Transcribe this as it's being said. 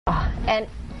And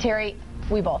Terry,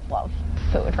 we both love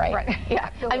food, right? Right. Yeah.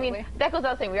 Absolutely. I mean, that goes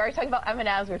without saying. We already talked about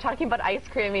M&Ms. We were talking about ice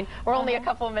cream. I mean, we're only a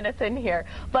couple of minutes in here.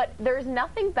 But there's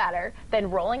nothing better than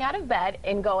rolling out of bed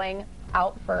and going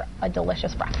out for a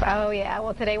delicious breakfast. Oh, yeah.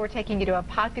 Well, today we're taking you to a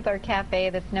popular cafe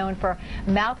that's known for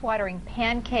mouth-watering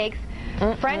pancakes,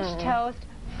 French toast,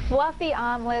 fluffy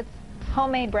omelets,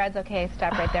 homemade breads. Okay,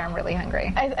 stop right there. I'm really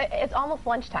hungry. It's almost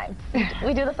lunchtime.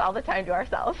 We do this all the time to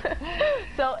ourselves.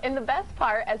 So, in the best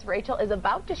part, as Rachel is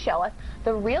about to show us,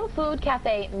 the Real Food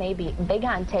Cafe may be big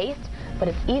on taste, but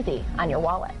it's easy on your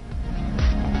wallet.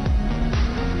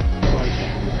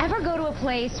 Ever go to a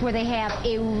place where they have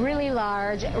a really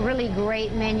large, really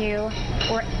great menu,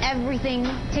 where everything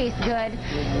tastes good,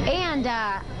 and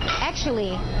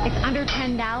actually it's under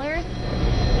 $10?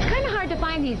 It's kind of hard to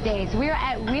find these days. We're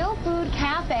at Real Food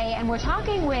Cafe, and we're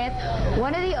talking with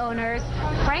one of the owners,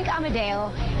 Frank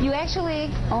Amadeo. You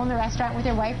actually own the restaurant with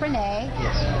your wife, Renee.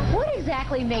 Yes. What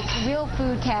exactly makes Real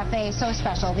Food Cafe so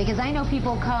special? Because I know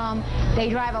people come, they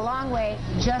drive a long way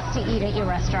just to eat at your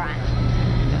restaurant.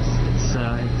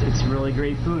 It's really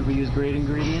great food. We use great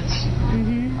ingredients.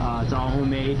 It's all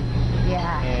homemade.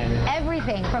 Yeah. And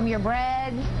everything from your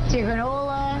bread to your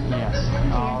granola. Yes.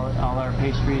 All our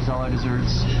pastries, all our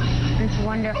desserts. It's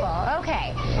wonderful.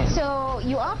 Okay. So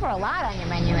you offer a lot on your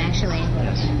menu, actually.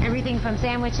 Yes. Everything from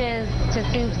sandwiches to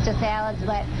soups to salads.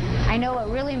 But I know what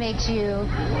really makes you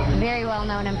very well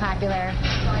known and popular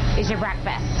is your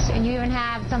breakfast. And you even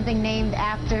have something named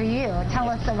after you. Tell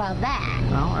us about that.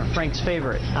 Well, our Frank's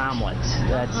favorite omelet.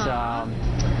 That's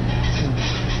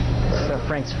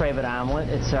Frank's favorite omelet.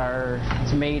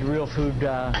 It's made Real Food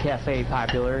Cafe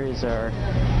popular. It's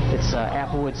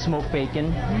applewood smoked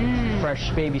bacon, fresh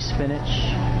baby spinach,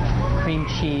 cream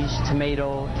cheese,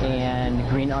 tomato, and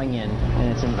green onion,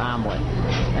 and it's an omelet.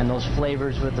 And those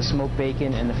flavors with the smoked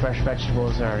bacon and the fresh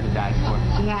vegetables are to die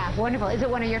for. Yeah, wonderful. Is it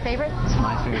one of your favorites? It's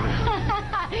my favorite.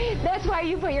 That's why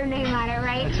you put your name on it,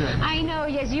 right? That's right. I know,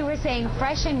 as you were saying,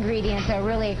 fresh ingredients are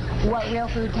really what Real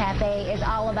Food Cafe is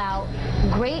all about.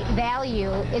 Great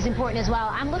value is important as well.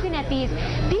 I'm looking at these.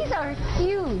 These are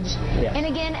huge. Yes. And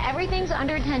again, everything's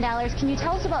under $10. Can you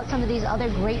tell us about some of these other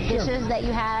great dishes that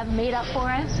you have made up for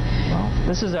us? Well,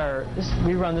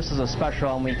 we run this as a special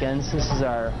on weekends. This is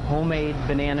our homemade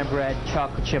banana bread,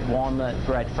 chocolate chip walnut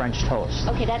bread French toast.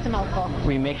 Okay, that's a mouthful.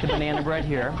 We make the banana bread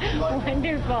here.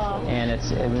 Wonderful.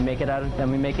 And we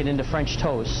make it into French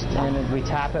toast, and we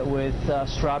top it with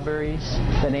strawberries,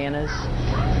 bananas,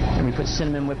 and we put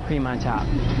cinnamon whipped cream on top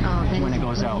when it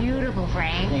goes out. Beautiful,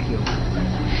 Frank. Thank you.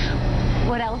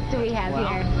 What else do we have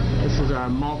here? This is our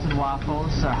malted waffle.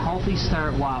 This is our Healthy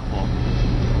Start waffle.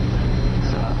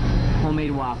 It's a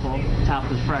homemade waffle topped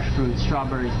with fresh fruits,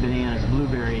 strawberries, bananas,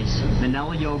 blueberries,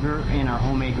 vanilla yogurt, and our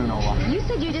homemade granola. You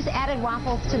said you just added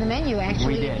waffles to the menu,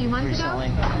 actually, a few months recently.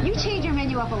 ago. You change your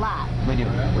menu up a lot. We do.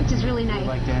 Which is really nice.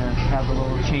 We like to have a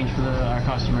little change for our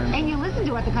customers. And you listen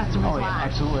to what the customers want.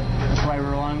 Absolutely. That's why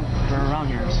we're around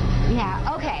here.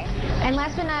 Yeah, okay. And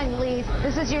last but not least,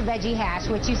 this is your veggie hash,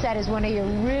 which you said is one of your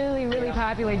really, really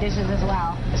popular dishes as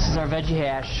well. This is our veggie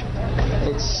hash.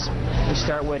 We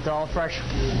start with all fresh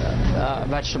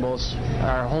vegetables,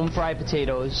 our home-fried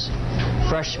potatoes,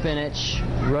 fresh spinach,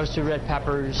 roasted red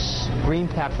peppers, green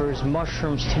peppers,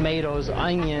 mushrooms, tomatoes,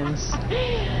 onions.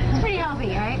 It's pretty healthy,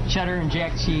 right? Cheddar and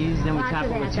jack cheese, then we top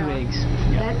it with 2 eggs.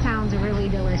 That sounds really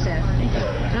delicious.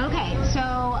 Okay, so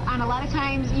on a lot of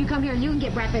times you come here and you can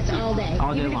get breakfast all day.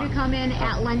 All day long. Even if you come in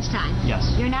at lunchtime.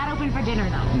 Yes. You're not open for dinner,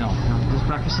 though? No, just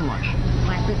breakfast and lunch.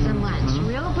 Breakfast and lunch.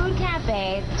 Real Food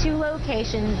Cafe, 2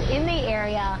 locations in the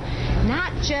area.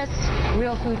 Not just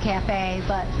Real Food Cafe,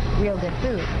 but real good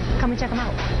food. Come and check them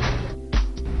out.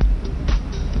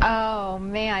 Oh,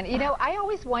 man. You know, I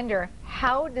always wonder,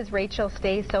 how does Rachel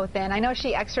stay so thin? I know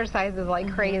she exercises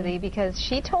like crazy because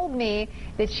she told me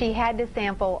that she had to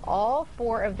sample all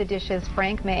 4 of the dishes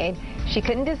Frank made. She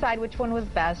couldn't decide which one was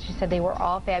best. She said they were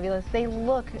all fabulous. They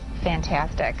look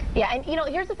fantastic. Yeah, and you know,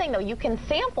 here's the thing though. You can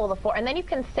sample the 4 and then you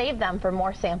can save them for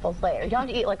more samples later. You don't have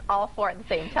to eat like all 4 at the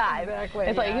same time. Exactly.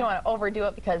 It's like you don't want to overdo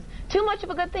it because too much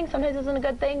of a good thing sometimes isn't a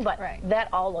good thing, but that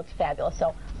all looks fabulous.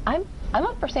 So I'm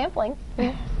up for sampling.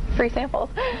 Free samples.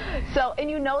 So,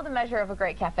 and you know the measure of a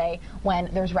great cafe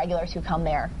when there's regulars who come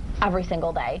there every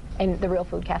single day, and the Real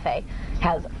Food Cafe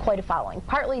has quite a following,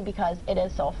 partly because it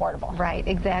is so affordable. Right,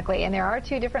 exactly. And there are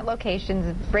 2 different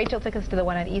locations. Rachel took us to the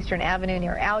one on Eastern Avenue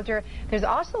near Alger. There's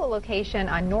also a location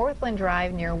on Northland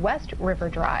Drive near West River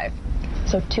Drive.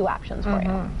 So 2 options for you.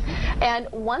 And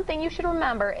one thing you should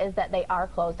remember is that they are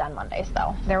closed on Mondays,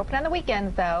 though. They're open on the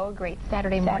weekends, though. Great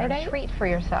Saturday morning treat for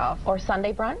yourself. Or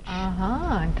Sunday brunch.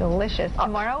 Delicious.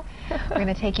 Tomorrow, we're going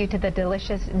to take you to the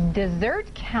delicious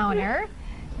dessert counter.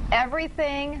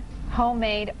 Everything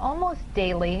homemade almost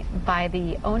daily by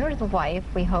the owner's wife.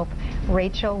 We hope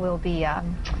Rachel will be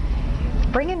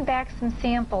bringing back some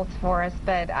samples for us,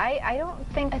 but I don't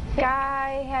think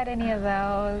Sky had any of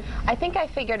those. I think I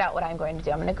figured out what I'm going to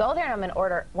do. I'm going to go there and I'm going to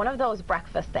order one of those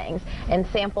breakfast things and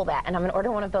sample that, and I'm going to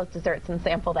order one of those desserts and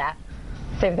sample that.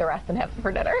 Save the rest and have some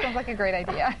for dinner. Sounds like a great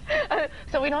idea.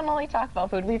 So we don't only talk about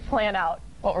food, we plan out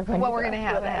what we're going to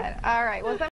have ahead. All right. Well,